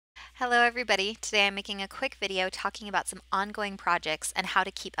Hello everybody. Today I'm making a quick video talking about some ongoing projects and how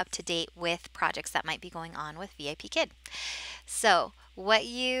to keep up to date with projects that might be going on with VIPKid. So what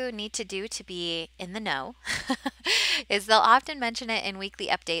you need to do to be in the know is they'll often mention it in weekly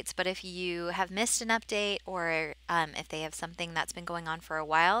updates, but if you have missed an update or if they have something that's been going on for a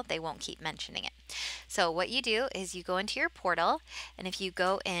while, they won't keep mentioning it. So what you do is you go into your portal, and if you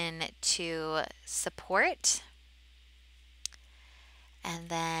go into support, and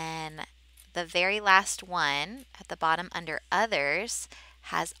then the very last one at the bottom under others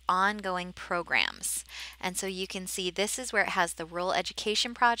has ongoing programs. And so you can see this is where it has the Rural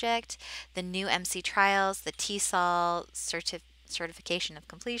Education Project, the new MC Trials, the TESOL certification of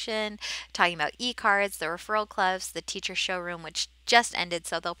completion, talking about e-cards, the Referral Clubs, the Teacher Showroom, which just ended,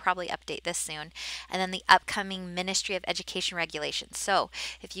 so they'll probably update this soon, and then the upcoming Ministry of Education regulations. So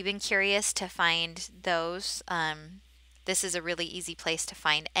if you've been curious to find those, this is a really easy place to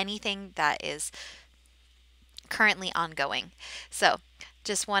find anything that is currently ongoing. So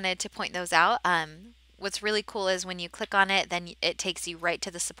just wanted to point those out. What's really cool is when you click on it, then it takes you right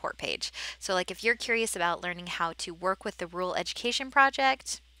to the support page. So like if you're curious about learning how to work with the Rural Education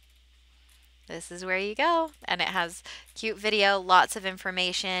Project, this is where you go. And it has cute video, lots of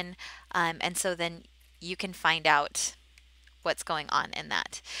information. And so then you can find out what's going on in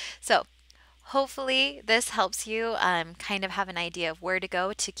that. So hopefully this helps you kind of have an idea of where to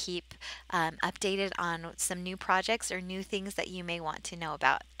go to keep updated on some new projects or new things that you may want to know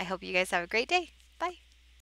about. I hope you guys have a great day.